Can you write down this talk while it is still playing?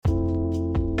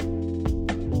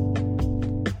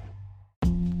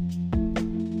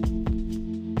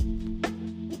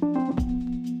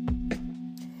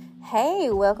Hey,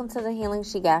 welcome to the Healing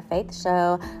She Got Faith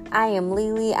show. I am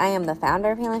Lily. I am the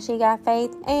founder of Healing She Got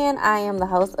Faith, and I am the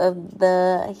host of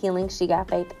the Healing She Got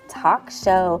Faith Talk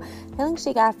Show. Healing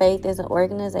She Got Faith is an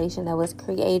organization that was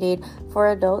created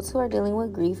for adults who are dealing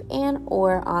with grief and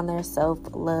or on their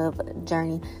self-love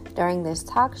journey. During this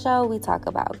talk show, we talk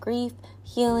about grief,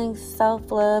 healing,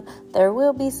 self-love. There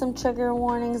will be some trigger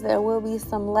warnings. There will be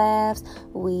some laughs.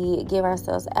 We give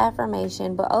ourselves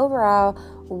affirmation, but overall,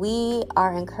 we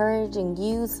are encouraging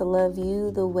you to love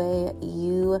you the way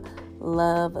you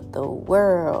love the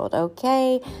world,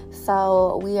 okay?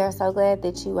 So we are so glad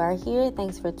that you are here.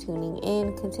 Thanks for tuning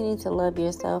in. Continue to love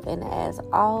yourself. And as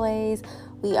always,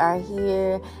 we are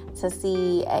here to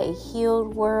see a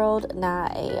healed world,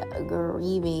 not a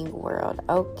grieving world,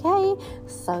 okay?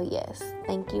 So yes,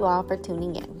 thank you all for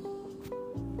tuning in.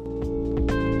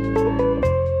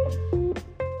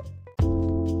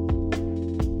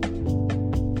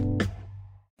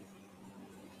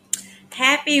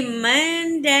 Happy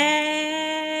Monday.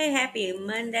 Happy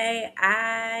Monday.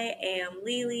 I am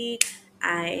Lily.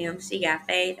 I am She Got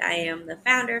Faith. I am the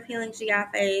founder of Healing She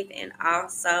Got Faith and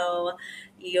also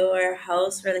your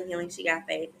host for the Healing She Got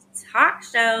Faith Talk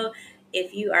Show.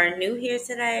 If you are new here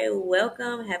today,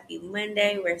 welcome. Happy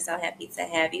Monday. We're so happy to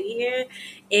have you here.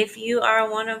 If you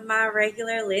are one of my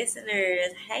regular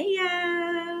listeners, hey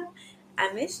y'all.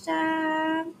 I missed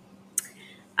y'all.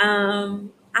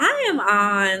 I am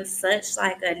on such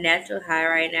like a natural high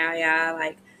right now, y'all.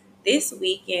 Like this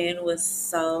weekend was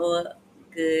so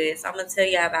good. So I'm gonna tell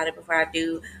y'all about it before I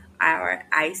do our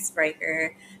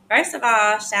icebreaker. First of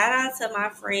all, shout out to my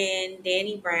friend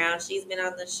Danny Brown. She's been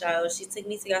on the show. She took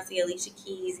me to go see Alicia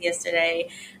Keys yesterday.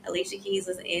 Alicia Keys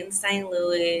was in St.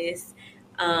 Louis.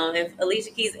 If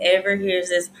Alicia Keys ever hears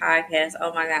this podcast,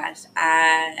 oh my gosh,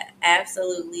 I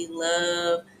absolutely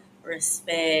love,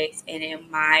 respect, and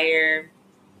admire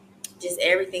just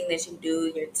everything that you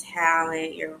do, your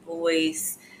talent, your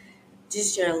voice,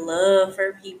 just your love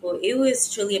for people. It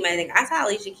was truly amazing. I saw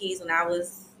Alicia Keys when I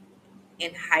was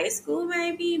in high school,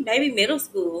 maybe middle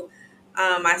school.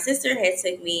 My sister had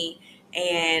took me,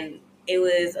 and it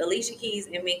was Alicia Keys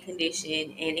in Mint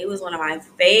Condition, and it was one of my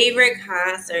favorite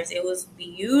concerts. It was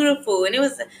beautiful, and it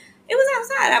was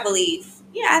outside, I believe.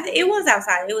 Yeah, it was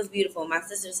outside. It was beautiful. My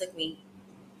sister took me,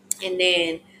 and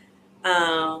then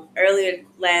earlier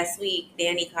last week,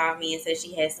 Danny called me and said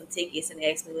she had some tickets and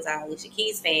asked me was I an Alicia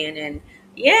Keys fan. And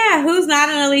yeah, who's not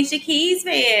an Alicia Keys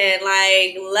fan?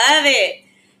 Like, love it.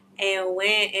 And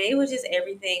went, and it was just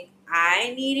everything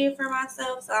I needed for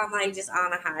myself. So I'm like just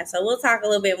on a high. So we'll talk a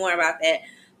little bit more about that.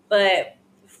 But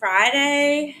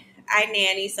Friday, I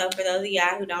nanny. So for those of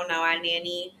y'all who don't know, I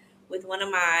nanny with one of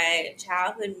my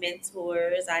childhood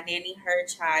mentors. I nanny her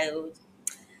child.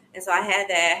 And so I had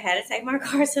to take my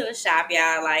car to the shop,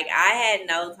 y'all. Like, I had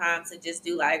no time to just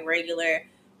do, like, regular,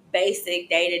 basic,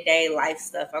 day-to-day life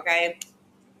stuff, okay?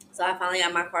 So I finally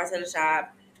got my car to the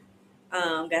shop,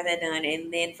 got that done.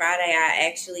 And then Friday, I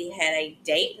actually had a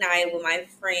date night with my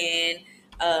friend.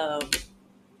 A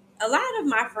lot of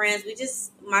my friends,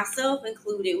 myself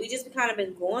included, we just kind of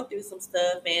been going through some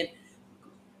stuff and,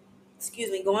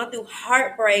 going through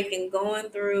heartbreak and going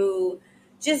through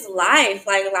just life.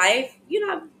 Like, life,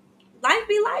 life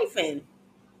be lifing.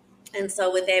 And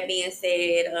so with that being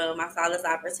said, I saw this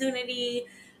opportunity.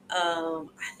 I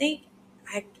think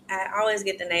I always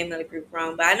get the name of the group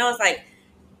wrong, but I know it's like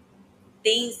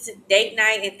date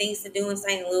night and things to do in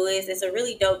St. Louis. It's a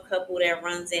really dope couple that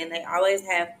runs in. They always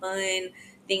have fun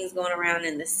things going around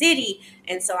in the city.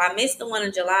 And so I missed the one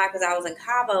in July because I was in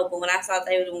Cabo, but when I saw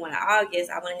they were doing one in August,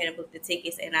 I went ahead and booked the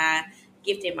tickets and I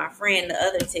gifted my friend the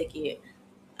other ticket.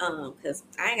 Because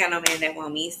I ain't got no man that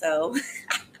want me, so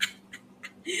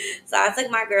I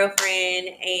took my girlfriend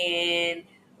and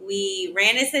we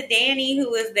ran into Danny,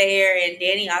 who was there, and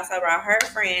Danny also brought her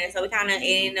friend. And so we kind of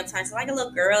ended up turning to like a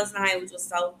little girls' night, which was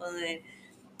so fun.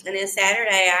 And then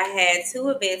Saturday, I had two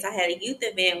events. I had a youth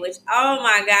event, which, oh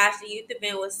my gosh, the youth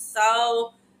event was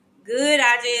so good.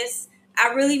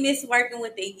 I really miss working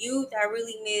with the youth. I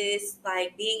really miss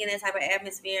like being in that type of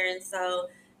atmosphere. And so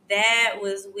that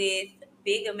was with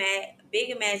Big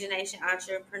Imagination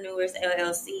Entrepreneurs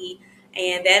LLC.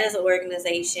 And that is an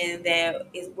organization that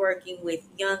is working with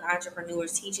young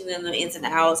entrepreneurs, teaching them the ins and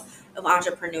outs of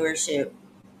entrepreneurship.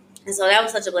 And so that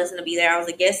was such a blessing to be there. I was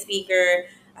a guest speaker.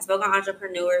 I spoke on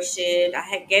entrepreneurship.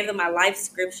 Gave them my life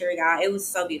scripture, y'all. It was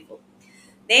so beautiful.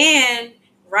 Then,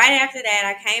 right after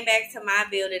that, I came back to my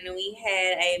building and we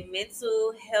had a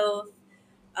mental health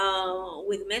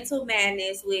with Mental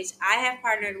Madness, which I have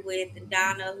partnered with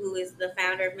Donna, who is the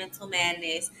founder of Mental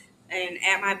Madness. And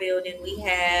at my building, we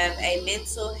have a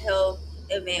mental health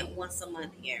event once a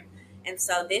month here. And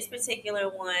so this particular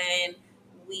one,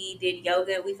 we did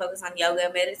yoga. We focused on yoga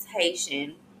and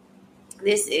meditation.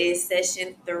 This is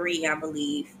session 3, I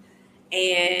believe.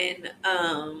 And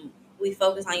we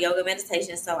focused on yoga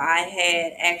meditation. So I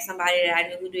had asked somebody that I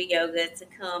knew who did yoga to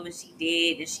come, and she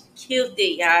did, and she killed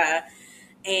it, y'all.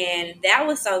 And that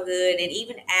was so good. And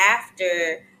even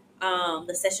after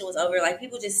the session was over, like,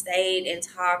 people just stayed and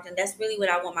talked, and that's really what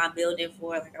I want my building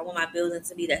for. Like, I want my building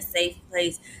to be that safe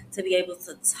place to be able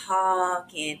to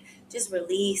talk and just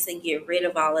release and get rid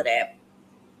of all of that.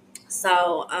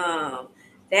 So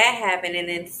that happened. And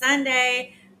then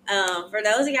Sunday, for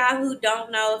those of y'all who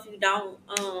don't know, if you don't,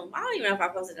 I don't even know if I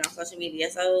posted it on social media,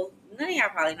 so none of y'all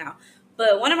probably know.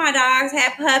 But one of my dogs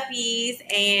had puppies,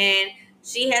 and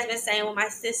she has been staying with my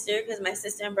sister because my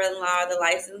sister and brother-in-law are the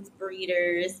licensed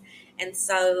breeders. And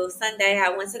so Sunday, I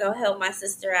went to go help my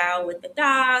sister out with the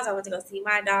dogs. I went to go see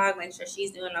my dog, make sure she's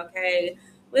doing okay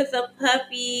with the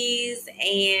puppies.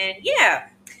 And yeah,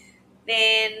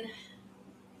 then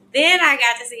I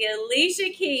got to see Alicia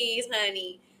Keys,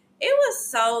 honey. It was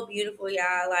so beautiful,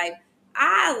 y'all. Like,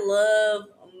 I love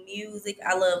music.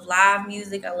 I love live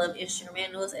music. I love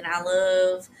instrumentals. And I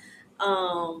love,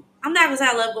 I'm not going to say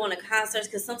I love going to concerts,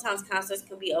 because sometimes concerts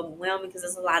can be overwhelming because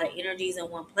there's a lot of energies in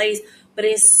one place. But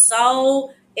it's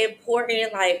so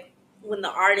important, like, when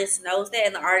the artist knows that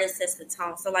and the artist sets the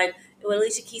tone. So, like, with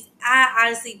Alicia Keys, I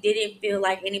honestly didn't feel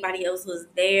like anybody else was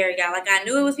there, y'all. Like, I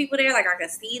knew it was people there. Like, I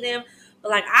could see them. But,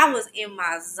 like, I was in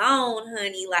my zone,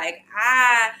 honey. Like,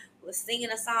 I was singing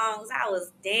the songs. I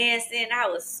was dancing. I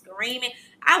was screaming.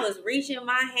 I was reaching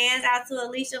my hands out to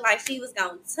Alicia like she was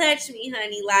going to touch me,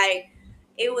 honey. Like,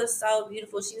 it was so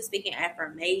beautiful. She was speaking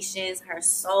affirmations, her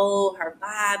soul, her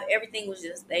vibe. Everything was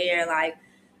just there. I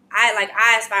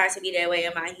aspire to be that way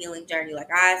in my healing journey.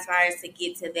 Like, I aspire to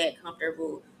get to that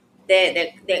comfortable,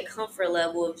 that comfort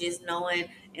level of just knowing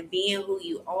and being who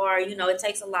you are. You know, it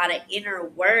takes a lot of inner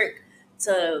work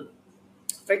to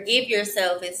forgive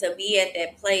yourself and to be at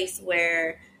that place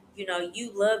where, you know,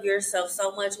 you love yourself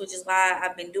so much, which is why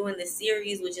I've been doing this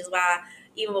series, which is why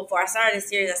even before I started this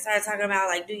series, I started talking about,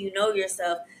 like, do you know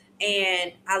yourself?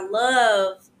 And I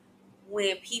love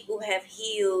when people have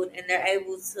healed and they're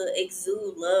able to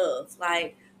exude love.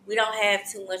 Like, we don't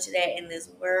have too much of that in this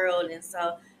world. And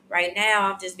so right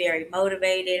now I'm just very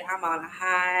motivated. I'm on a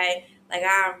high. Like,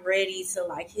 I'm ready to,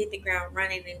 like, hit the ground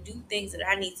running and do things that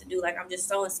I need to do. Like, I'm just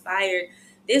so inspired.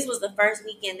 This was the first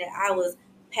weekend that I was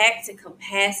packed to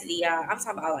capacity, y'all. I'm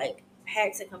talking about, like,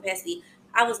 packed to capacity.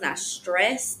 I was not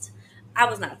stressed. I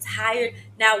was not tired.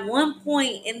 Now, one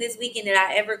point in this weekend that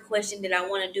I ever questioned that I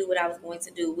want to do what I was going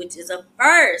to do, which is a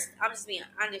first. I'm just being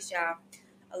honest, y'all.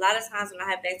 A lot of times when I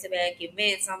have back-to-back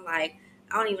events, I'm like,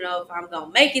 I don't even know if I'm going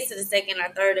to make it to the second or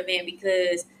third event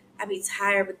because I be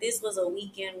tired. But this was a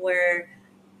weekend where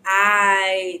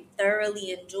I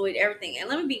thoroughly enjoyed everything. And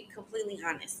let me be completely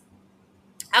honest.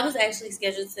 I was actually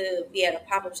scheduled to be at a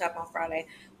pop-up shop on Friday,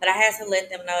 but I had to let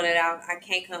them know that I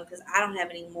can't come because I don't have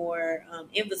any more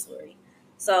inventory.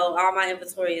 So all my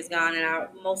inventory is gone, and I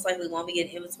most likely won't be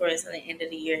getting inventory until the end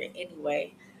of the year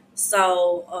anyway.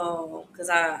 So, because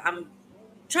I'm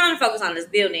trying to focus on this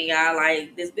building, y'all.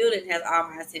 Like, this building has all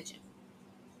my attention.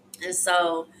 And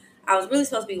so I was really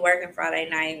supposed to be working Friday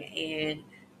night, and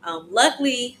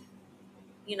luckily,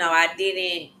 I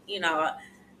didn't,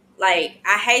 like,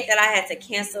 I hate that I had to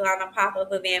cancel on a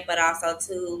pop-up event, but also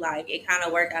too, like, it kind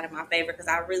of worked out in my favor because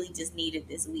I really just needed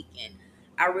this weekend.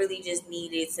 I really just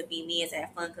needed to be me and to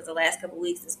have fun because the last couple of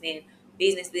weeks it's been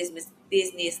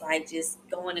business, like, just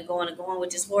going and going and going,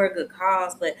 which is for a good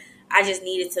cause. But I just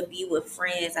needed to be with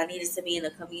friends. I needed to be in the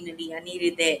community. I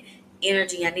needed that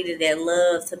energy. I needed that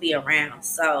love to be around.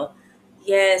 So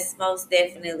yes, most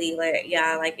definitely. Like,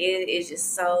 yeah, like, it is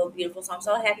just so beautiful. So I'm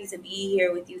so happy to be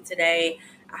here with you today.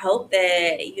 I hope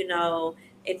that,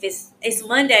 if it's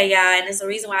Monday, y'all, and it's the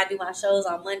reason why I do my shows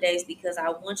on Mondays, because I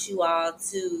want you all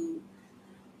to,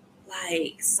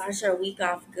 like, start your week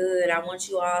off good. I want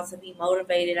you all to be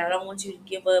motivated. I don't want you to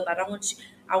give up. I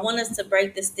want us to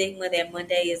break the stigma that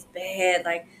Monday is bad.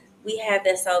 Like, we have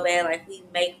that so bad. Like, we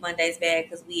make Mondays bad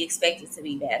because we expect it to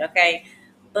be bad, okay?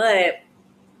 But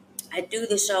I do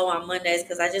the show on Mondays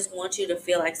because I just want you to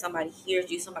feel like somebody hears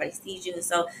you, somebody sees you. And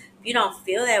so if you don't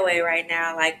feel that way right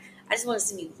now, like, I just want to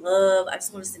send you love. I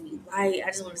just want to send you light. I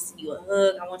just want to send you a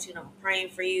hug. I want you to know I'm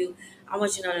praying for you. I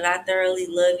want you to know that I thoroughly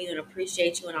love you and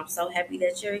appreciate you. And I'm so happy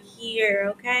that you're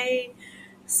here, okay?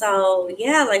 So,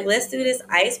 yeah, like, let's do this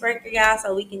icebreaker, y'all,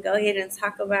 so we can go ahead and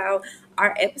talk about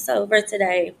our episode for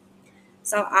today.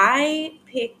 So I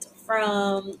picked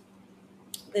from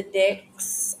the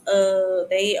decks.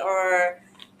 They are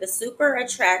The Super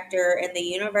Attractor and the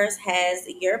Universe Has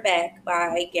Your Back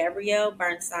by Gabrielle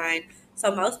Berstein.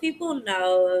 So most people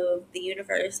know The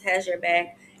Universe Has Your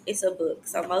Back. It's a book.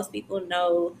 So most people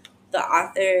know the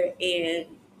author and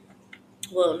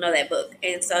will know that book.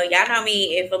 And so y'all know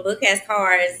me, if a book has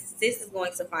cards, sis is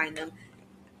going to find them.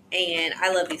 And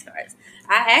I love these cards.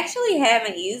 I actually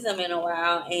haven't used them in a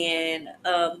while. And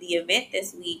the event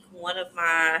this week, one of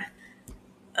my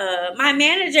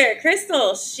manager,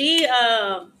 Crystal, she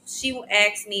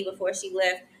asked me before she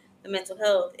left the mental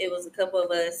health. It was a couple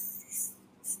of us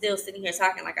still sitting here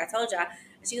talking, like I told y'all.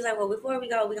 And she was like, "Well, before we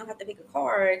go, we're gonna have to pick a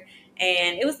card."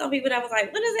 And it was some people that was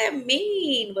like, "What does that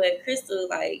mean?" But Crystal,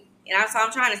 like, so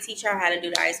I'm trying to teach her how to do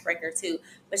the icebreaker too.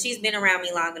 But she's been around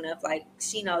me long enough, like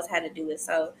she knows how to do it.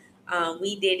 So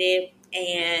we did it,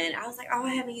 and I was like, "Oh,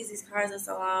 I haven't used these cards in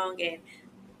so long," and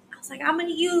I was like, I'm going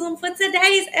to use them for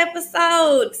today's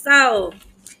episode. So,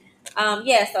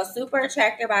 so Super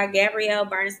Attractor by Gabrielle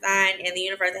Berstein and The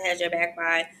Universe Has Your Back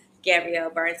by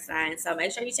Gabrielle Berstein. So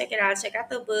make sure you check it out. Check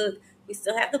out the book. We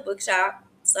still have the bookshop.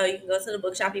 So you can go to the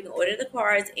bookshop. You can order the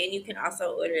cards and you can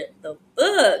also order the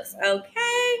books.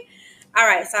 Okay? All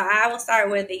right. So I will start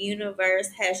with The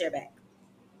Universe Has Your Back.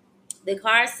 The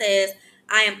card says,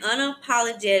 I am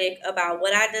unapologetic about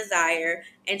what I desire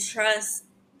and trust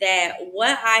that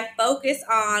what I focus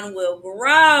on will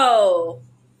grow.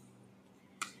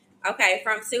 Okay,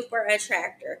 from Super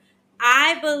Attractor.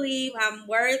 I believe I'm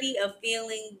worthy of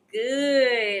feeling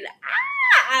good.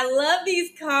 I love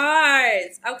these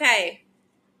cards. Okay.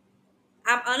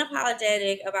 I'm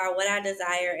unapologetic about what I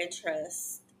desire and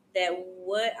trust that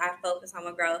what I focus on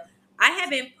will grow. I have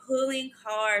been pulling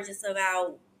cards just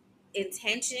about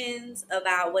intentions,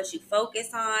 about what you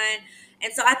focus on.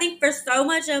 And so I think for so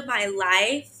much of my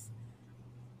life,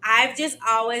 I've just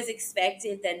always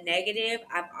expected the negative.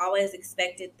 I've always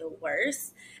expected the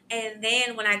worst. And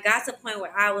then when I got to the point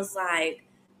where I was like,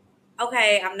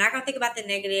 okay, I'm not going to think about the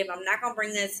negative. I'm not going to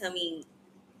bring that to me.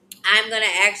 I'm going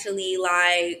to actually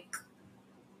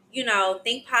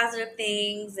think positive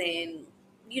things and,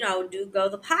 go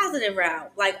the positive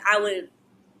route. Like I would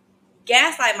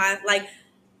gaslight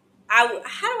how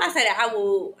do I say that?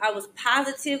 I was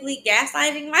positively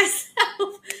gaslighting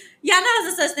myself. Y'all know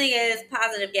there's a such thing as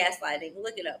positive gaslighting.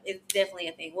 Look it up. It's definitely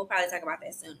a thing. We'll probably talk about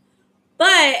that soon.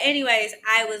 But anyways,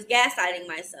 I was gaslighting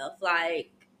myself.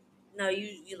 Like, no,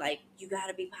 you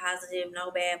gotta be positive,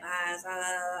 no bad vibes, blah,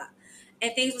 blah, blah.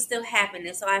 And things were still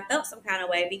happening. So I felt some kind of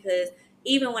way because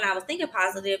even when I was thinking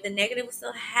positive, the negative was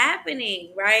still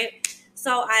happening, right?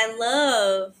 So I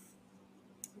love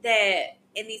that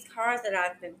in these cards that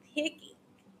I've been picking,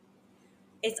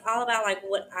 it's all about like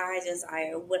what I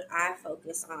desire, what I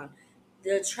focus on,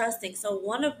 the trusting. So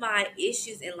one of my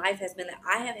issues in life has been that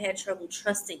I have had trouble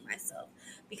trusting myself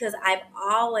because I've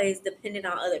always depended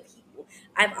on other people.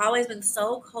 I've always been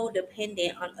so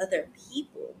codependent on other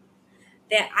people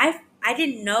that I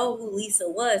didn't know who Lisa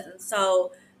was. And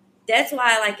so that's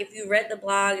why, like, if you read the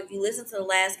blog, if you listen to the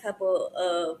last couple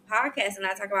of podcasts, and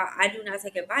I talk about I do not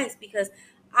take advice because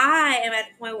I am at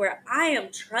the point where I am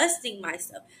trusting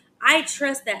myself. I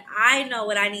trust that I know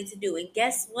what I need to do. And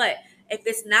guess what? If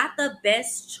it's not the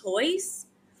best choice,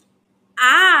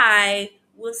 I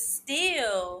will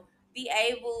still be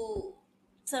able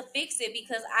to fix it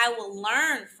because I will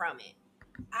learn from it.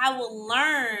 I will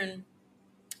learn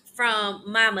from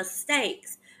my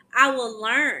mistakes. I will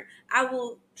learn. I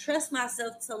will trust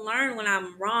myself to learn when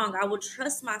I'm wrong. I will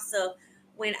trust myself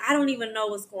when I don't even know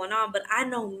what's going on, but I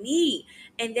know me.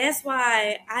 And that's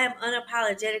why I am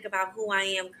unapologetic about who I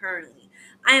am currently.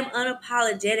 I am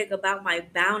unapologetic about my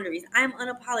boundaries. I am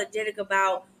unapologetic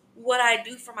about what I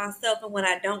do for myself and what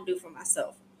I don't do for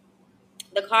myself.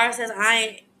 The card says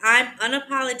I'm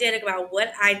unapologetic about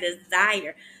what I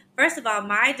desire. First of all,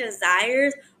 my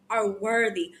desires are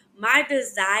worthy. My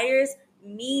desires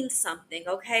mean something,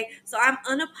 okay? So I'm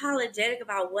unapologetic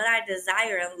about what I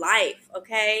desire in life,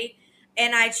 okay?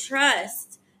 And I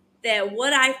trust that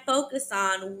what I focus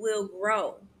on will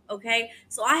grow, okay?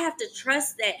 So I have to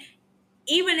trust that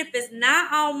even if it's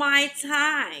not on my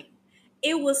time,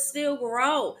 it will still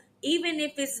grow. Even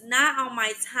if it's not on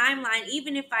my timeline,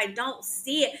 even if I don't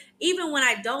see it, even when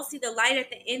I don't see the light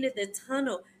at the end of the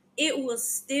tunnel, it will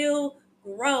still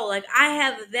grow. Like I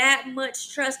have that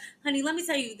much trust. Honey, let me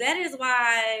tell you, that is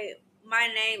why my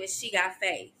name is She Got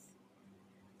Faith.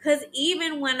 Because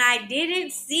even when I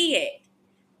didn't see it,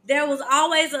 there was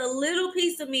always a little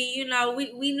piece of me,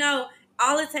 we know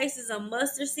all it takes is a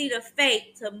mustard seed of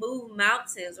faith to move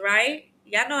mountains, right?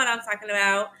 Y'all know what I'm talking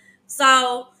about.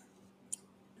 So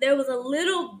there was a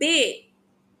little bit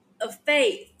of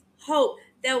faith, hope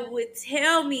that would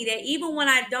tell me that even when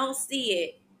I don't see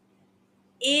it,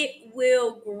 it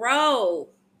will grow.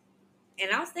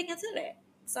 And I'm sticking to that.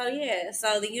 So yeah,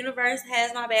 so the universe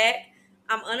has my back.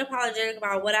 I'm unapologetic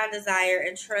about what I desire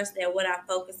and trust that what I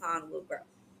focus on will grow.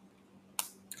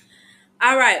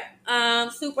 All right,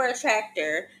 Super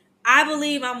Attractor. I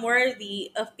believe I'm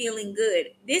worthy of feeling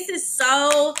good. This is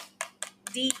so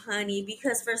deep, honey,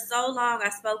 because for so long I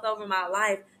spoke over my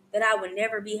life that I would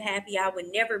never be happy, I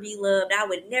would never be loved, I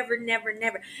would never, never,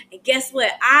 never. And guess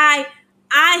what? I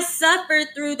suffered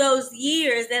through those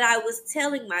years that I was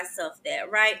telling myself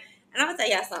that, right? And I'm gonna tell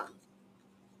y'all something.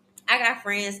 I got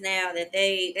friends now that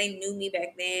they knew me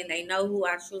back then. They know who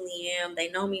I truly am. They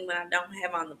know me when I don't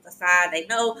have on the facade. They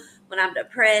know when I'm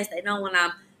depressed. They know when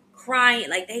I'm crying.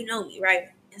 Like, they know me, right?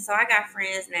 And so I got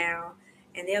friends now,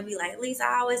 and they'll be like, Lisa,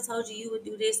 I always told you you would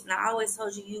do this, and I always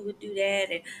told you you would do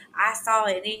that, and I saw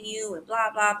it in you, and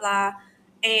blah, blah, blah.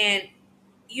 And,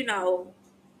 you know,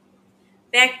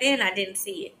 back then I didn't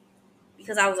see it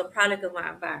because I was a product of my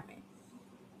environment.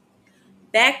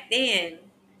 Back then,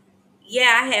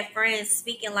 yeah, I had friends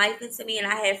speaking life into me, and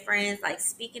I had friends like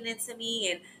speaking into me,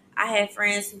 and I had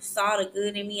friends who saw the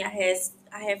good in me. I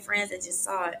had friends that just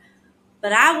saw it,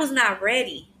 but I was not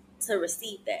ready to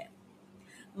receive that.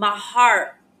 My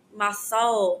heart, my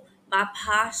soul, my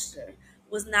posture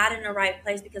was not in the right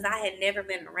place because I had never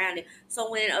been around it.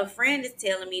 So when a friend is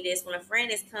telling me this, when a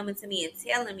friend is coming to me and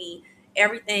telling me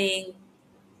everything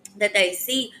that they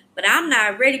see, but I'm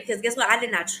not ready because guess what? I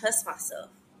did not trust myself.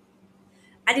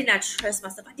 I did not trust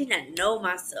myself. I did not know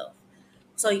myself.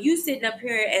 So you sitting up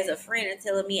here as a friend and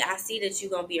telling me, I see that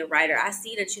you're going to be a writer. I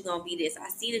see that you're going to be this. I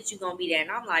see that you're going to be that.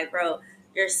 And I'm like, bro,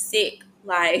 you're sick.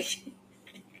 Like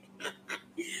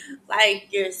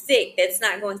you're sick. That's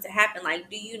not going to happen. Like,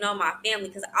 do you know my family?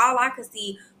 Because all I could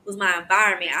see was my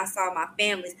environment. I saw my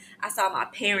families. I saw my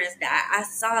parents die. I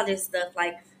saw this stuff.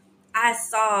 Like, I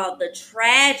saw the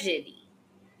tragedy.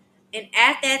 And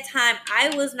at that time,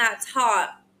 I was not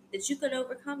taught that you could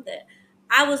overcome that.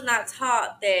 I was not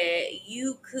taught that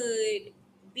you could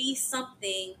be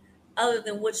something other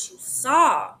than what you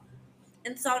saw.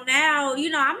 And so now,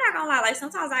 I'm not gonna lie, like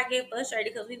sometimes I get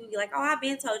frustrated because people be like, oh, I've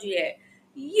been told you that.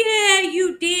 Yeah,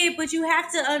 you did, but you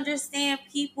have to understand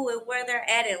people and where they're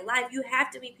at in life. You have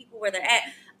to meet people where they're at.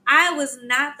 I was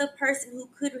not the person who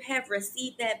could have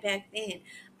received that back then.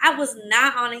 I was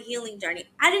not on a healing journey.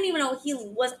 I didn't even know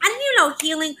healing was. I didn't even know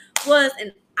healing was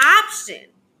an option.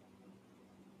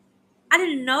 I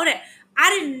didn't know that. I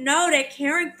didn't know that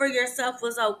caring for yourself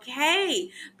was okay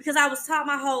because I was taught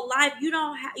my whole life you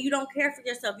don't care for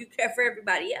yourself, you care for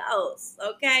everybody else.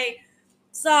 Okay,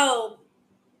 so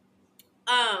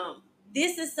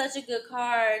this is such a good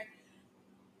card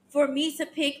for me to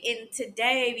pick in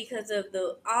today because of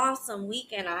the awesome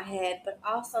weekend I had, but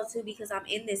also too because I'm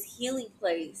in this healing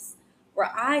place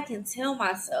where I can tell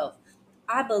myself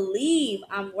I believe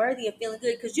I'm worthy of feeling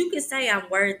good because you can say I'm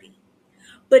worthy.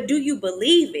 But do you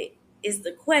believe it is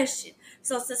the question.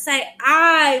 So to say,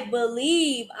 I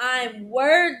believe I'm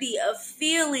worthy of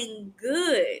feeling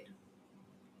good,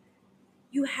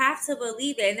 you have to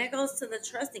believe it. And that goes to the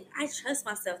trusting. I trust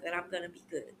myself that I'm going to be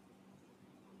good.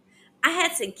 I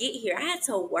had to get here. I had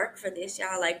to work for this,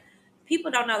 y'all. Like, people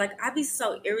don't know. Like, I be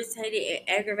so irritated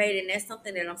and aggravated. And that's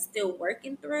something that I'm still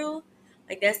working through.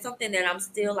 Like, that's something that I'm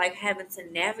still, like, having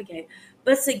to navigate.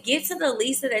 But to get to the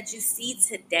Lisa that you see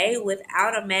today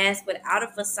without a mask, without a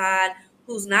facade,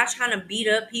 who's not trying to beat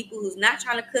up people, who's not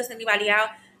trying to cuss anybody out,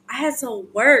 I had to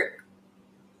work.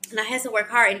 And I had to work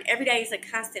hard. And every day is a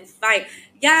constant fight.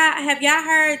 Have y'all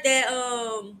heard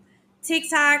that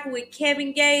TikTok with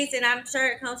Kevin Gates? And I'm sure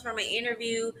it comes from an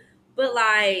interview. But,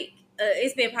 like,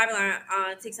 it's been popular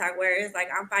on TikTok where it's like,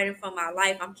 I'm fighting for my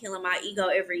life. I'm killing my ego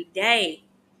every day.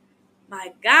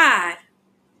 My God,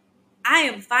 I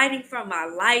am fighting for my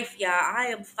life, y'all. I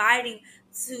am fighting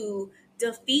to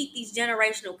defeat these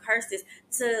generational curses,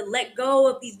 to let go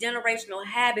of these generational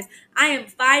habits. I am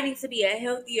fighting to be a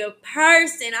healthier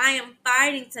person. I am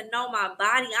fighting to know my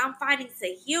body. I'm fighting to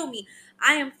heal me.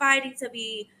 I am fighting to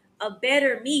be a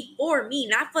better me for me,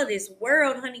 not for this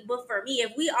world, honey, but for me.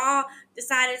 If we all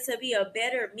decided to be a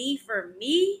better me,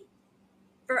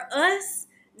 for us,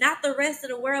 not the rest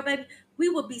of the world, baby, we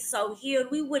would be so healed.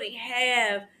 We wouldn't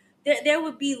have, there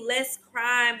would be less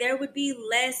crime. There would be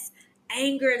less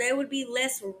anger. There would be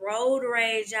less road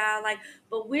rage, y'all. Like,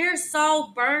 but we're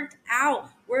so burnt out.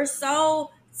 We're so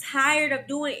tired of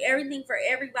doing everything for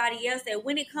everybody else that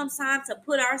when it comes time to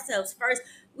put ourselves first,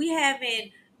 we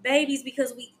having babies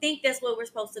because we think that's what we're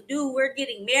supposed to do. We're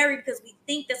getting married because we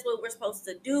think that's what we're supposed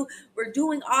to do. We're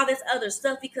doing all this other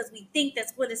stuff because we think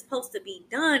that's what is supposed to be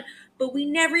done. But we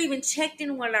never even checked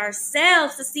in with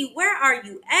ourselves to see, where are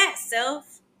you at,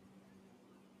 self?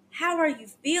 How are you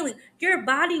feeling? Your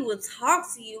body will talk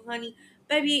to you, honey.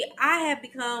 Baby, I have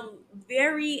become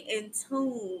very in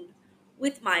tune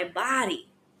with my body.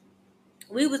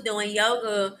 We was doing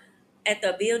yoga at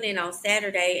the building on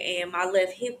Saturday, and my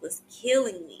left hip was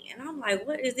killing me. And I'm like,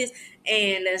 what is this?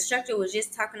 And the instructor was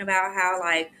just talking about how,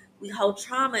 like, we hold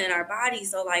trauma in our body.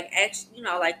 So, like, actually,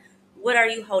 like, what are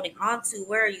you holding on to?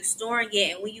 Where are you storing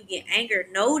it? And when you get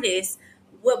angered, notice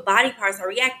what body parts are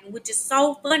reacting, which is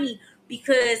so funny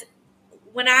because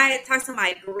when I talk to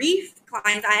my grief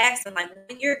clients, I ask them, like,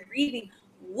 when you're grieving,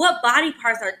 what body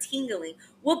parts are tingling?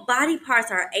 What body parts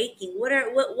are aching?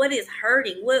 What is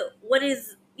hurting? What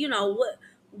is,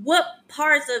 what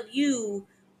parts of you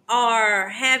are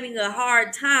having a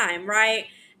hard time, right?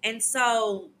 And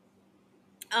so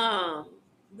um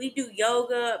we do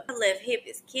yoga. My left hip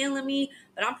is killing me,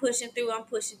 but I'm pushing through. I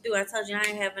told you I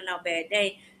ain't having no bad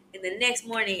day. And the next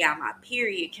morning, y'all, my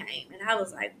period came, and I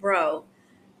was like, bro,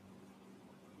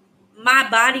 my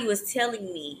body was telling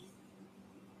me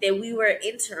that we were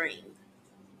entering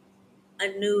a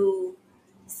new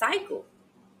cycle.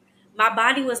 My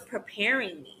body was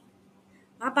preparing me.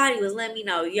 My body was letting me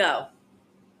know, yo,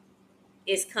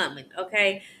 it's coming,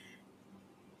 okay?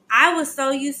 I was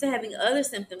so used to having other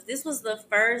symptoms. This was the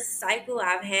first cycle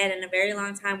I've had in a very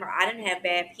long time where I didn't have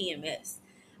bad PMS.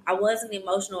 I wasn't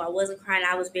emotional. I wasn't crying.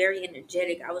 I was very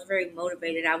energetic. I was very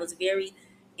motivated. I was very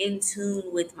in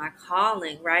tune with my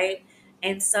calling, right?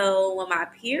 And so when my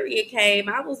period came,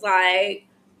 I was like,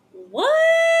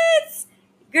 what?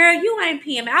 Girl, you ain't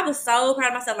PM. I was so proud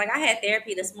of myself. Like, I had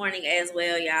therapy this morning as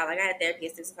well, y'all. Like, I had therapy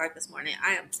at 6 o'clock this morning.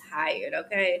 I am tired,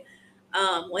 okay?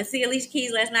 Went to see Alicia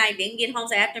Keys last night. Didn't get home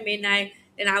till after midnight.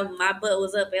 Then my butt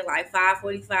was up at like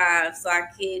 5:45, so I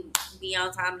could be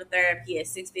on time to therapy at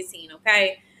 6:15.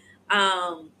 Okay,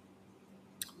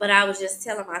 but I was just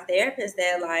telling my therapist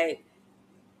that, like,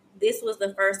 this was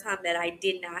the first time that I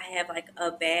did not have like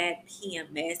a bad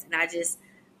PMS, and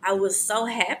I was so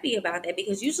happy about that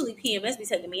because usually PMS be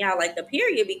taking me out. Like, the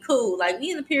period be cool. Like,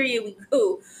 me and the period we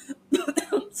cool.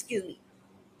 Excuse me,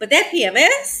 but that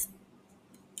PMS.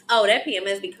 Oh, that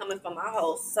PMS be coming from my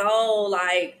whole soul.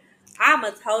 Like, I'm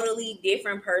a totally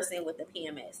different person with the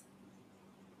PMS.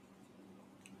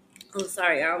 I'm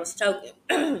sorry, I was choking.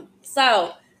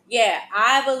 So, yeah,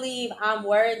 I believe I'm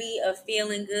worthy of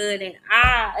feeling good. And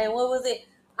what was it?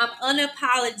 I'm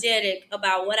unapologetic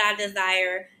about what I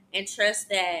desire and trust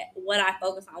that what I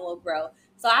focus on will grow.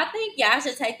 So, I think y'all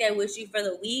should take that with you for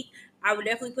the week. I would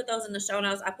definitely put those in the show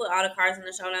notes. I put all the cards in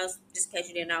the show notes just in case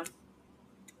you didn't know.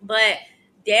 But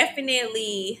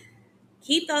definitely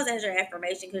keep those as your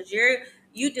affirmation because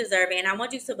you deserve it, and I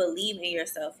want you to believe in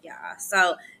yourself, y'all.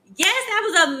 So yes, that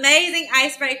was amazing,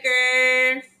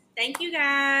 icebreaker. Thank you,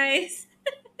 guys.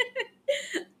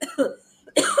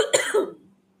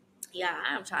 Yeah,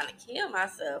 I'm trying to kill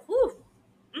myself. Whew.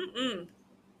 Mm-mm.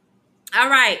 All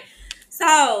right.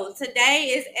 So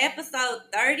today is episode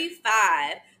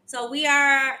 35. So we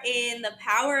are in the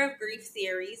Power of Grief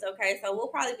series. Okay, so we'll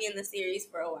probably be in the series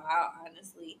for a while,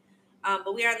 honestly.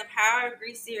 But we are in the Power of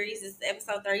Grief series. This is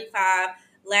episode 35.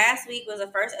 Last week was the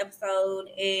first episode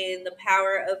in the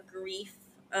Power of Grief.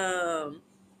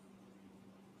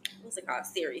 What's it called?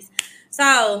 Series.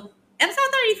 So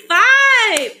episode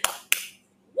 35.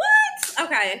 What?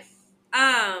 Okay.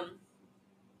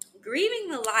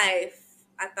 Grieving the life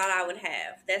I thought I would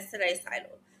have. That's today's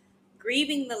title.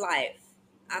 Grieving the life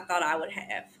I thought I would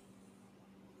have.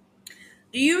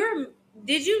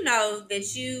 Did you know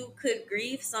that you could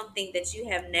grieve something that you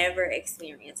have never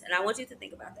experienced? And I want you to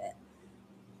think about that.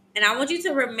 And I want you to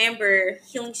remember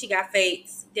Healing She Got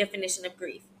Faith's definition of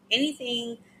grief.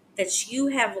 Anything that you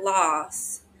have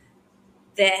lost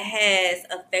that has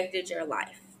affected your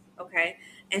life. Okay?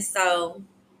 And so,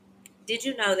 did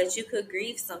you know that you could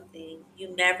grieve something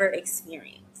you never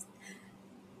experienced?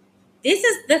 This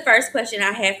is the first question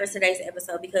I have for today's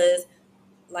episode because,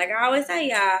 like I always say,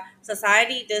 y'all,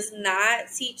 society does not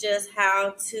teach us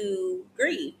how to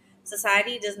grieve.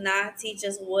 Society does not teach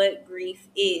us what grief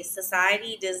is.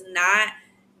 Society does not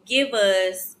give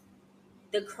us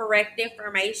the correct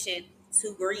information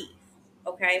to grieve,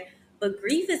 okay? But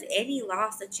grief is any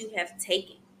loss that you have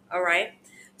taken, all right?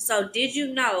 So did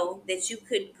you know that you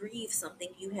could grieve something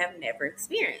you have never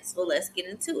experienced? Well, let's get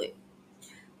into it.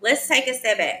 Let's take a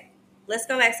step back. Let's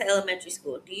go back to elementary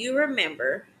school. Do you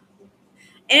remember?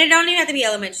 And it don't even have to be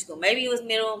elementary school. Maybe it was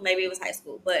middle, maybe it was high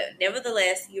school. But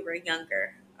nevertheless, you were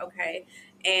younger, okay?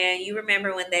 And you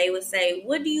remember when they would say,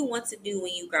 what do you want to do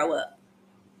when you grow up?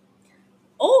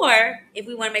 Or, if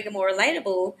we want to make it more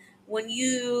relatable, when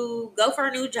you go for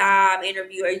a new job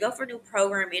interview or you go for a new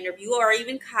program interview or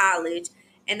even college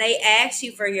and they ask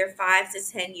you for your 5 to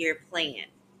 10 year plan.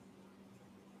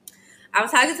 I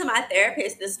was talking to my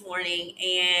therapist this morning,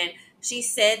 and she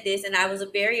said this, and I was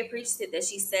very appreciative that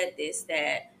she said this,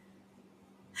 that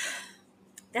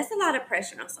that's a lot of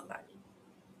pressure on somebody.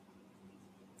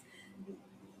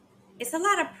 It's a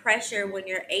lot of pressure when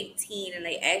you're 18 and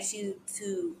they ask you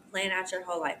to plan out your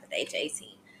whole life at the age of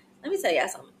 18. Let me tell y'all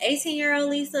something. 18-year-old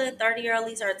Lisa and 30-year-old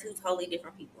Lisa are two totally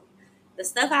different people. The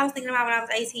stuff I was thinking about when I was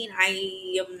 18,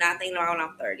 I am not thinking about when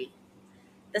I'm 30.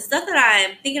 The stuff that I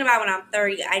am thinking about when I'm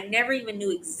 30, I never even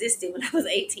knew existed when I was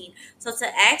 18. So to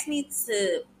ask me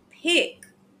to pick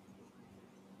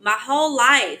my whole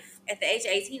life at the age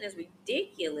of 18 is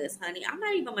ridiculous, honey. I'm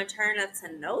not even mature enough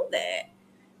to know that.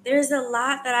 There's a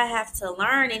lot that I have to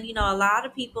learn. And, a lot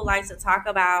of people like to talk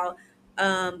about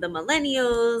the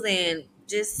millennials, and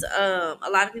just a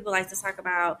lot of people like to talk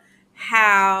about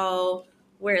how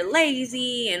we're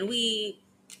lazy and we're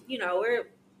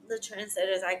the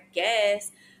trendsetters, I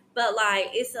guess. But,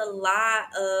 like, it's a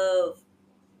lot of,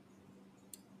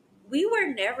 we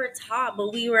were never taught,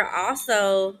 but we were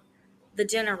also the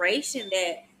generation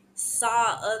that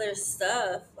saw other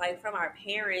stuff, like from our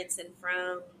parents and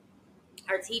from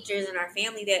our teachers and our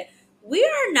family, that we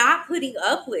are not putting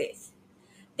up with.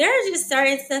 There's just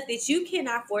certain stuff that you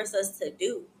cannot force us to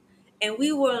do, and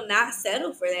we will not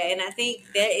settle for that. And I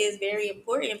think that is very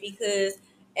important, because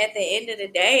at the end of the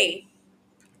day,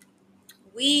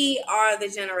 we are the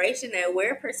generation that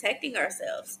we're protecting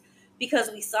ourselves,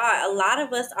 because we saw it. A lot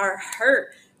of us are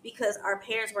hurt because our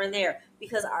parents weren't there,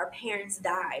 because our parents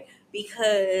died,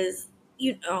 because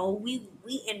we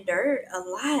endured a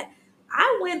lot.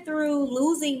 I went through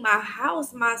losing my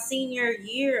house my senior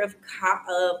year of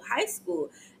high school,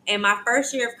 and my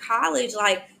first year of college.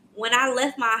 Like, when I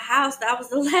left my house, that was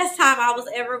the last time I was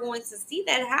ever going to see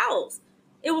that house.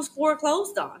 It was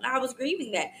foreclosed on. I was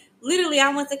grieving that. Literally,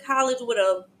 I went to college with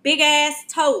a big ass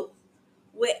tote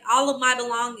with all of my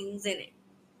belongings in it.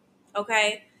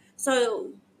 Okay?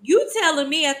 So you telling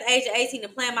me at the age of 18 to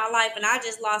plan my life, and I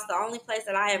just lost the only place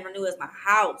that I ever knew as my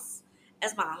house,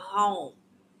 as my home.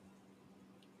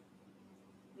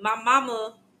 My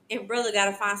mama and brother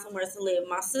gotta find somewhere to live.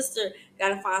 My sister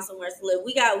gotta find somewhere to live.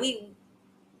 We gotta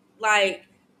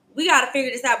figure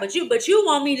this out. But you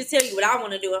want me to tell you what I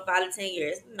want to do in 5 to 10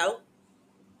 years? Nope.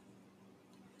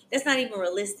 That's not even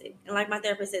realistic. And like my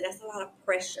therapist said, that's a lot of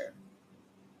pressure.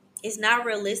 It's not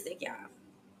realistic, y'all.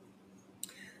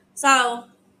 So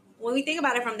when we think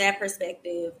about it from that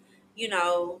perspective,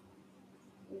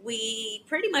 we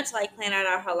pretty much like plan out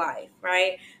our whole life,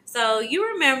 right? So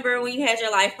you remember when you had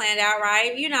your life planned out,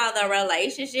 right? The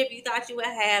relationship you thought you would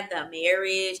have, the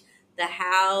marriage, the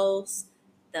house,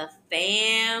 the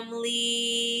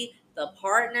family, the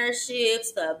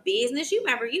partnerships, the business. You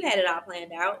remember you had it all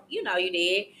planned out. You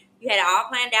did. You had it all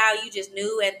planned out. You just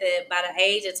knew by the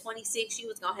age of 26 you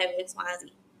was gonna have X, Y, and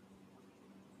Z.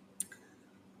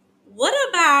 What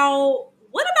about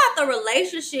the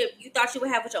relationship you thought you would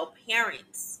have with your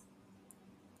parents?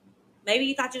 Maybe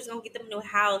you thought you was going to get them a new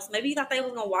house. Maybe you thought they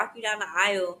was going to walk you down the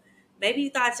aisle. Maybe you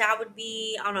thought y'all would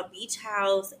be on a beach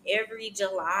house every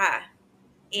July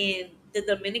in the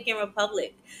Dominican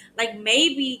Republic. Like,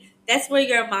 maybe that's where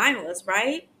your mind was,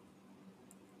 right?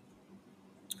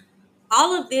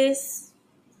 All of this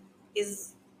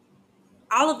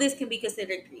can be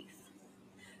considered grief.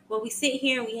 When we sit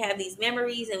here and we have these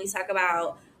memories and we talk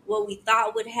about what we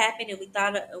thought would happen, and we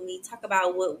talk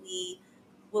about what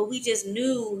we just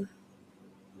knew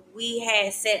we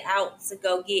had set out to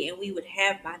go get and we would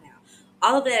have by now.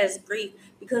 All of that is grief,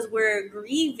 because we're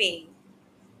grieving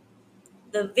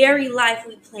the very life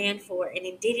we planned for, and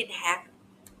it didn't happen.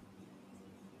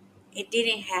 It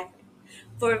didn't happen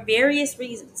for various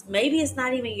reasons. Maybe it's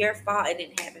not even your fault it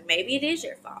didn't happen. Maybe it is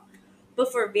your fault.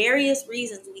 But for various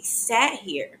reasons, we sat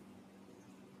here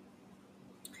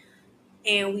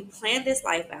and we planned this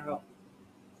life out,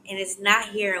 and it's not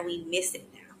here, and we miss it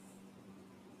now.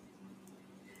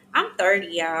 I'm 30,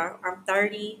 y'all. I'm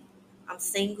 30. I'm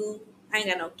single. I ain't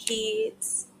got no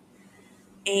kids.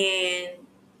 And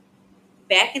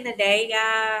back in the day,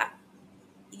 y'all,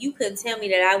 you couldn't tell me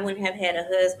that I wouldn't have had a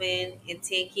husband and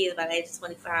 10 kids by the age of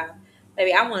 25.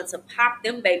 Baby, I wanted to pop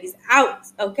them babies out,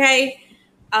 okay?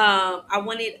 I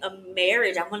wanted a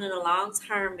marriage. I wanted a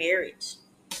long-term marriage.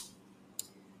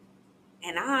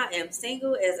 And I am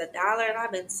single as a dollar, and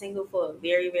I've been single for a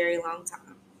very, very long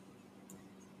time.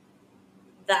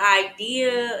 The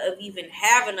idea of even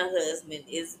having a husband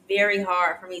is very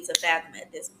hard for me to fathom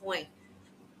at this point.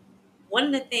 One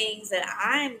of the things that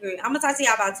I'm going to talk to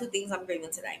y'all about 2 things I'm grieving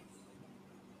today.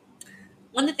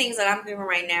 One of the things that I'm grieving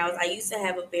right now is I used to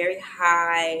have a very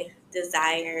high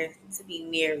desire to be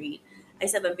married. I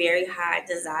used to have a very high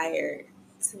desire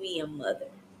to be a mother.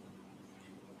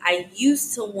 I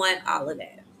used to want all of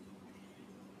that.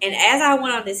 And as I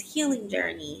went on this healing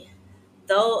journey,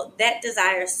 though that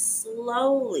desire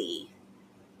slowly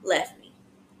left me.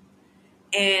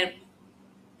 And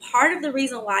part of the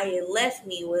reason why it left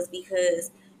me was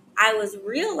because I was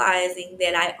realizing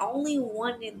that I only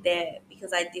wanted that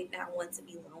because I did not want to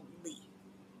be lonely.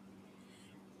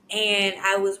 And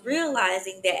I was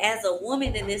realizing that as a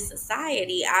woman in this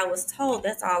society, I was told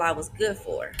that's all I was good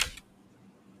for.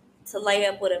 To lay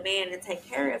up with a man and take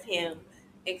care of him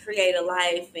and create a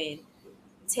life and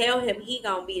tell him he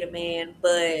gonna be the man,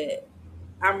 but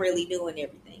I'm really doing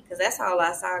everything. Because that's all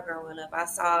I saw growing up. I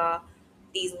saw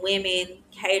these women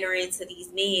catering to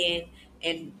these men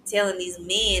and telling these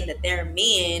men that they're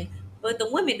men, but the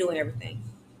women doing everything.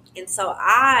 And so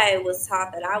I was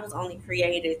taught that I was only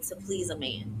created to please a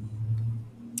man.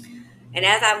 And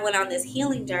as I went on this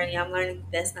healing journey, I'm learning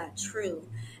that that's not true.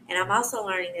 And I'm also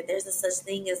learning that there's a such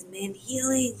thing as men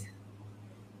healing.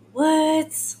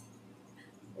 What?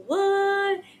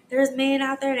 What? There's men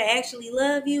out there that actually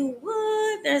love you.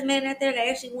 What? There's men out there that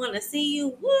actually want to see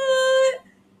you. What?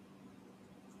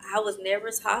 I was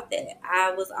never taught that.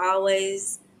 I was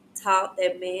always taught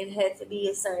that men had to be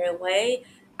a certain way.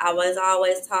 I was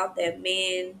always taught that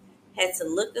men had to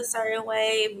look a certain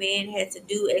way. Men had to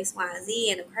do X, Y, and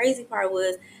Z. And the crazy part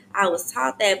was I was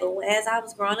taught that. But as I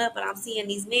was growing up and I'm seeing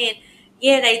these men,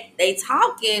 yeah, they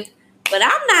talking, but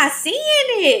I'm not seeing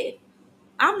it.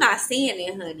 I'm not seeing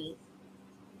it, honey.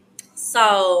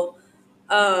 So,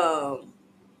 as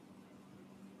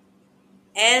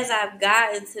I've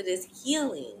gotten to this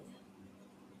healing,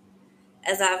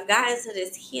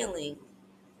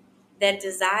 that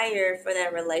desire for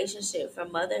that relationship, for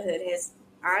motherhood has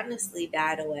honestly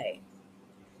died away.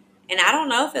 And I don't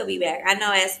know if it'll be back. I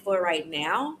know as for right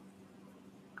now,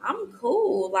 I'm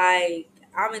cool. Like,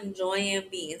 I'm enjoying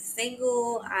being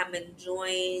single. I'm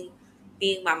enjoying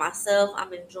being by myself.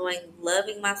 I'm enjoying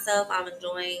loving myself. I'm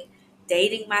enjoying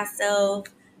dating myself.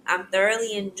 I'm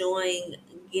thoroughly enjoying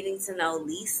getting to know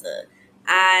Lisa.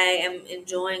 I am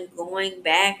enjoying going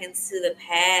back into the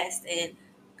past and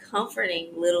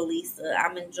comforting little Lisa.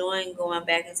 I'm enjoying going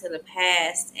back into the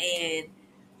past and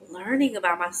learning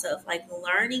about myself. Like,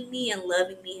 learning me and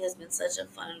loving me has been such a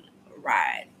fun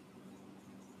ride.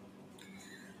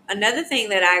 Another thing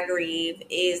that I grieve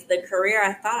is the career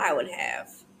I thought I would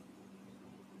have.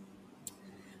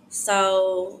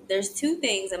 So there's two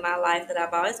things in my life that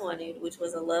I've always wanted, which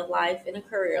was a love life and a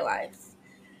career life.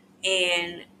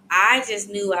 And I just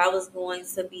knew I was going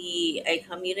to be a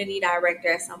community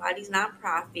director at somebody's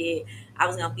nonprofit. I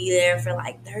was going to be there for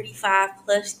like 35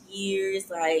 plus years.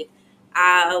 Like,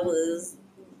 I was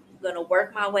going to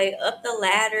work my way up the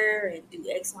ladder and do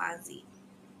X, Y, and Z.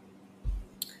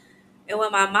 And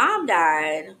when my mom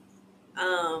died,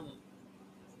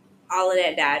 all of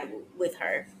that died with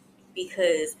her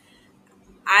because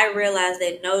I realized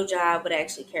that no job would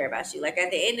actually care about you. Like,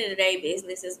 at the end of the day,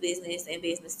 business is business, and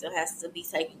business still has to be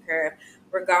taken care of,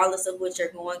 regardless of what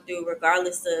you're going through,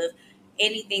 regardless of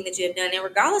anything that you have done, and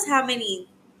regardless how many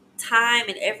time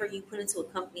and effort you put into a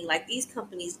company. Like, these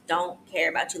companies don't care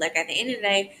about you. Like, at the end of the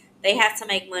day, they have to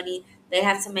make money. They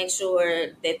have to make sure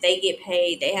that they get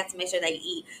paid. They have to make sure they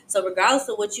eat. So regardless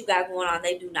of what you got going on,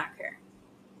 they do not care.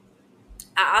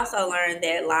 I also learned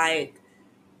that, like,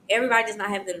 everybody does not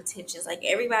have good intentions. Like,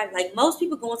 everybody, like, most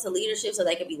people go into leadership so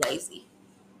they can be lazy.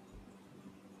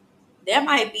 That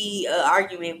might be an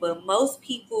argument, but most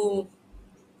people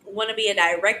want to be a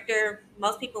director.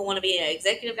 Most people want to be an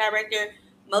executive director.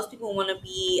 Most people want to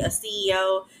be a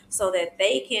CEO so that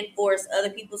they can force other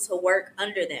people to work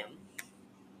under them.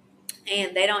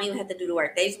 And they don't even have to do the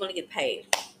work. They just want to get paid.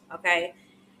 Okay?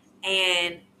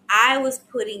 And I was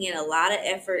putting in a lot of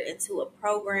effort into a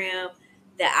program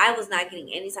that I was not getting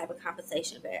any type of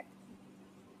compensation back.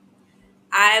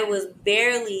 I was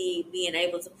barely being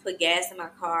able to put gas in my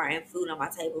car and food on my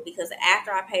table because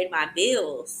after I paid my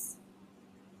bills,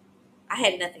 I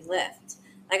had nothing left.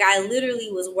 Like, I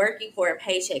literally was working for a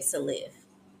paycheck to live.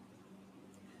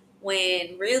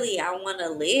 When really I want to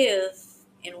live,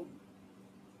 and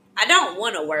I don't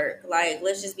want to work. Like,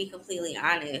 let's just be completely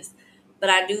honest. But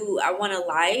I want a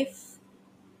life,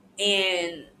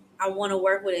 and I want to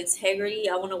work with integrity.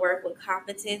 I want to work with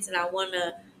competence, and I want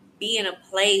to be in a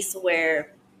place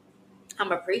where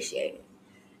I'm appreciated.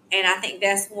 And I think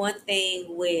that's one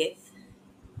thing with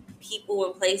people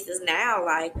in places now.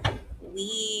 Like,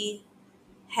 we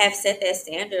have set that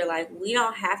standard. Like, we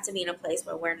don't have to be in a place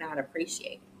where we're not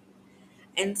appreciated.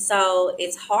 And so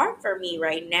it's hard for me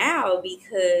right now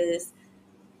because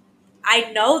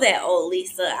I know that old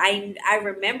Lisa. I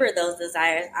remember those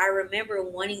desires. I remember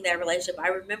wanting that relationship. I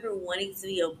remember wanting to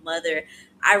be a mother.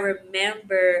 I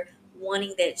remember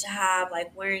wanting that job,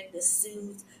 like wearing the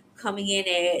suit, coming in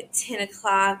at 10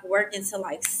 o'clock, working till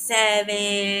like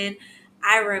 7.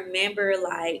 I remember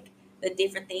like the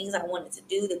different things I wanted to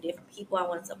do, the different people I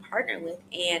wanted to partner with.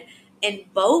 And in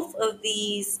both of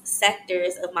these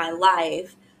sectors of my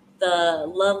life, the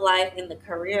love life and the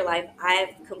career life,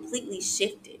 I've completely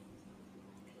shifted.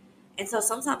 And so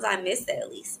sometimes I miss that,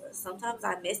 Lisa. Sometimes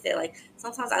I miss that. Like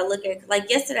sometimes I look at,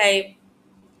 like yesterday,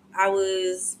 I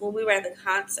was when we were at the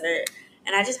concert,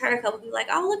 and I just heard a couple people like,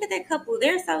 "Oh, look at that couple,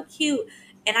 they're so cute."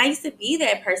 And I used to be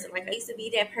that person. Like I used to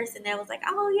be that person that was like,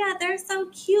 "Oh yeah, they're so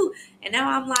cute." And now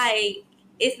I'm like,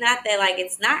 it's not that like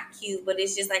it's not cute, but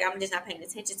it's just like I'm just not paying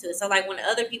attention to it. So like when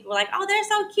other people were like, "Oh, they're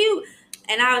so cute,"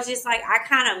 and I was just like, I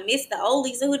kind of missed the old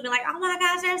Lisa who'd been like, "Oh my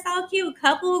gosh, they're so cute,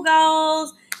 couple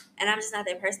goals." And I'm just not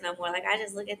that person no more. Like I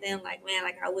just look at them like, man,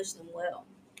 like I wish them well.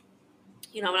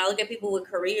 When I look at people with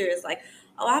careers, like,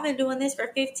 oh, I've been doing this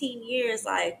for 15 years,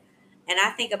 like, and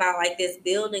I think about like this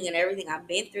building and everything I've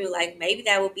been through, like maybe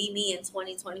that would be me in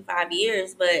 20, 25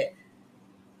 years, but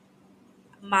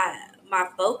my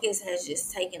focus has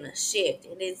just taken a shift,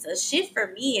 and it's a shift for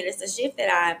me, and it's a shift that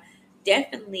I'm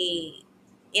definitely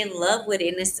in love with,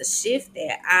 and it's a shift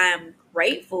that I'm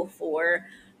grateful for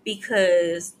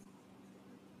because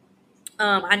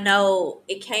I know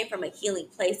it came from a healing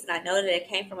place, and I know that it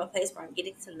came from a place where I'm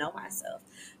getting to know myself.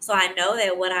 So I know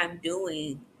that what I'm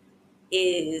doing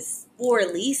is for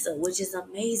Lisa, which is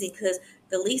amazing because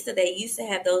the Lisa that used to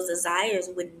have those desires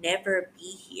would never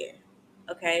be here.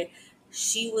 Okay.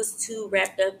 She was too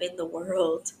wrapped up in the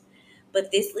world.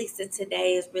 But this Lisa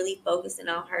today is really focusing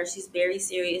on her. She's very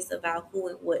serious about who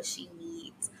and what she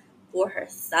needs for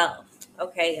herself.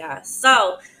 Okay, guys.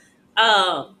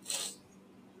 Um,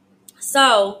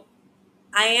 so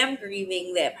I am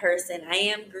grieving that person. I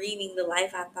am grieving the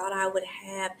life I thought I would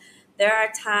have. There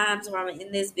are times where I'm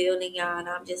in this building, y'all, and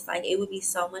I'm just like, it would be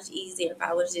so much easier if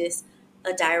I was just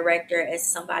a director at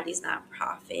somebody's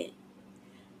nonprofit.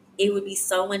 It would be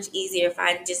so much easier if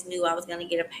I just knew I was going to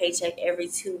get a paycheck every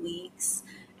 2 weeks,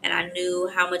 and I knew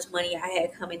how much money I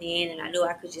had coming in, and I knew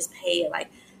I could just pay it. Like,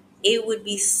 it would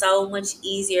be so much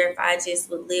easier if I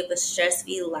just would live a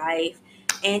stress-free life.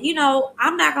 And,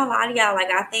 I'm not going to lie to y'all.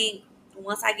 Like, I think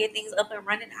once I get things up and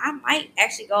running, I might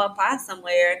actually go apply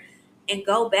somewhere and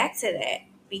go back to that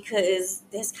because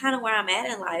that's kind of where I'm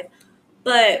at in life.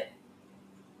 But,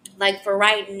 like, for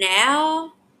right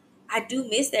now, I do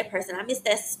miss that person. I miss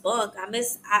that spunk. I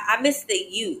miss the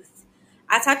youth.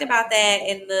 I talked about that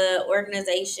in the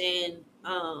organization,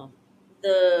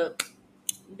 the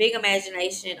Big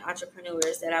Imagination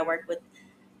entrepreneurs that I work with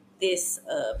this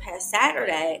past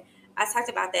Saturday. I talked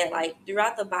about that, like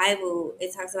throughout the Bible,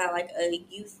 it talks about like a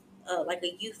youth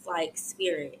like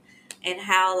spirit, and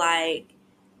how like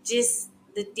just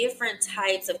the different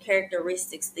types of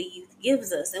characteristics the youth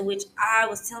gives us. In which I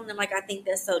was telling them like I think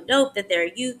that's so dope that they're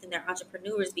youth and they're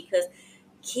entrepreneurs because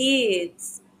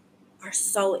kids are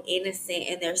so innocent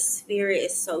and their spirit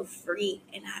is so free,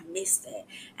 and I miss that.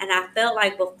 And I felt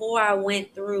like before I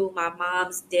went through my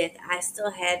mom's death, I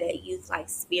still had that youth like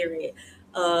spirit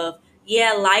of,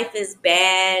 yeah, life is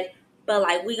bad, but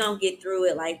like we gonna get through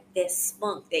it, like that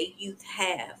spunk that youth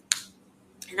have.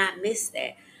 And I miss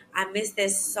that. I miss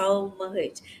that so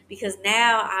much because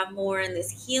now I'm more in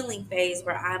this healing phase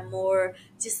where I'm more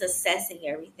just assessing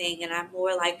everything, and I'm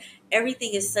more like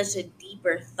everything is such a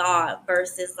deeper thought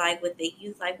versus like with the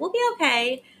youth, like we'll be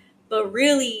okay. But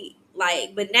really,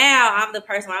 like, but now I'm the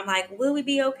person where I'm like, will we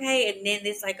be okay? And then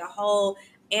it's like a whole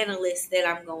analyst that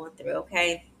I'm going through,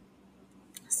 okay?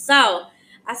 So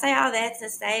I say all that to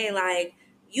say, like,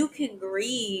 you can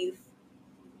grieve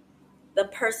the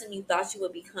person you thought you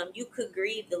would become. You could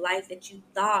grieve the life that you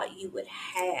thought you would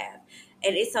have.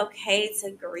 And it's okay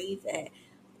to grieve that.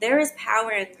 There is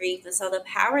power in grief. And so the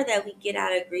power that we get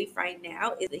out of grief right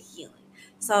now is the healing.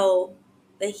 So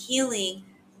the healing,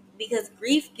 because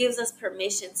grief gives us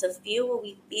permission to feel what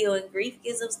we feel, and grief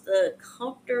gives us the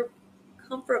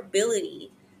comfortability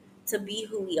to be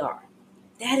who we are.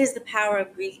 That is the power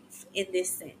of grief in this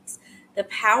sense. The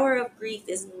power of grief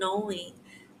is knowing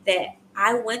that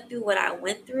I went through what I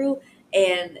went through,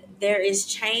 and there is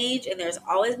change, and there's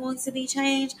always going to be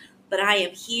change, but I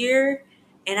am here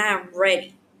and I am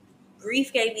ready.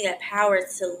 Grief gave me that power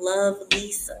to love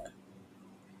Lisa.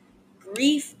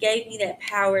 Grief gave me that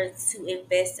power to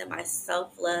invest in my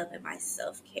self love and my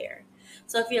self care.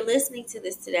 So if you're listening to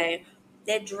this today,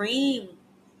 that dream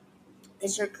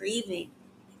that you're grieving,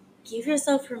 give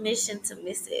yourself permission to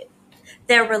miss it.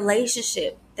 That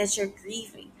relationship that you're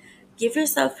grieving, Give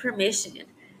yourself permission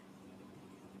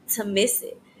to miss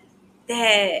it.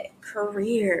 That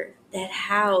career, that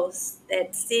house,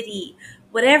 that city,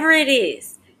 whatever it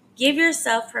is, give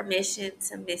yourself permission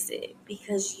to miss it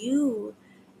because you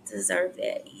deserve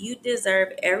it. You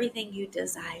deserve everything you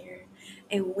desire.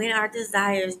 And when our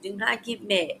desires do not get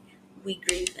met, we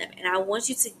grieve them. And I want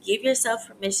you to give yourself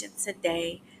permission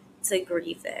today to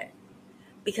grieve that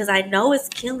because I know it's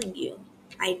killing you.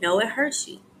 I know it hurts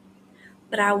you,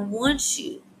 but I want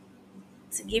you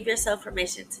to give yourself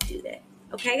permission to do that.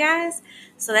 Okay, guys?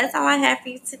 So that's all I have for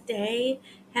you today.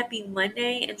 Happy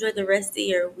Monday. Enjoy the rest of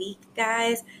your week,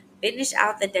 guys. Finish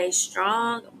out the day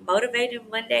strong. Motivated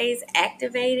Mondays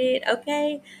activated.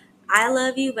 Okay? I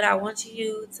love you, but I want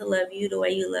you to love you the way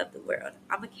you love the world.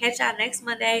 I'm going to catch y'all next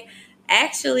Monday.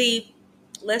 Actually,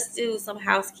 let's do some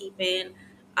housekeeping.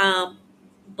 Um,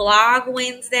 Blog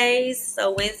Wednesdays.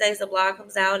 So Wednesdays, the blog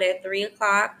comes out at 3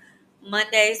 o'clock.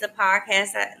 Mondays, the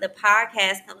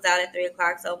podcast comes out at 3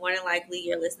 o'clock. So more than likely,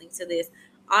 you're listening to this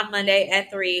on Monday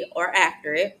at 3 or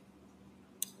after it.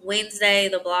 Wednesday,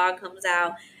 the blog comes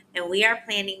out, and we are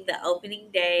planning the opening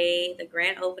day, the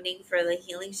grand opening for the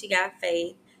Healing She Got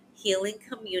Faith Healing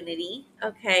Community.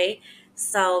 Okay,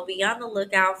 so be on the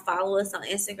lookout. Follow us on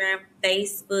Instagram,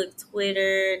 Facebook,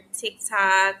 Twitter,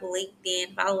 TikTok,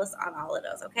 LinkedIn. Follow us on all of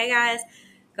those. Okay, guys.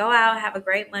 Go out, have a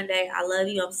great Monday. I love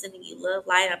you. I'm sending you love,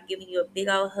 light. I'm giving you a big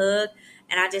old hug,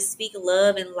 and I just speak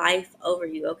love and life over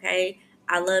you. Okay,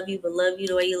 I love you, but love you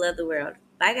the way you love the world.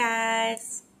 Bye,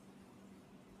 guys.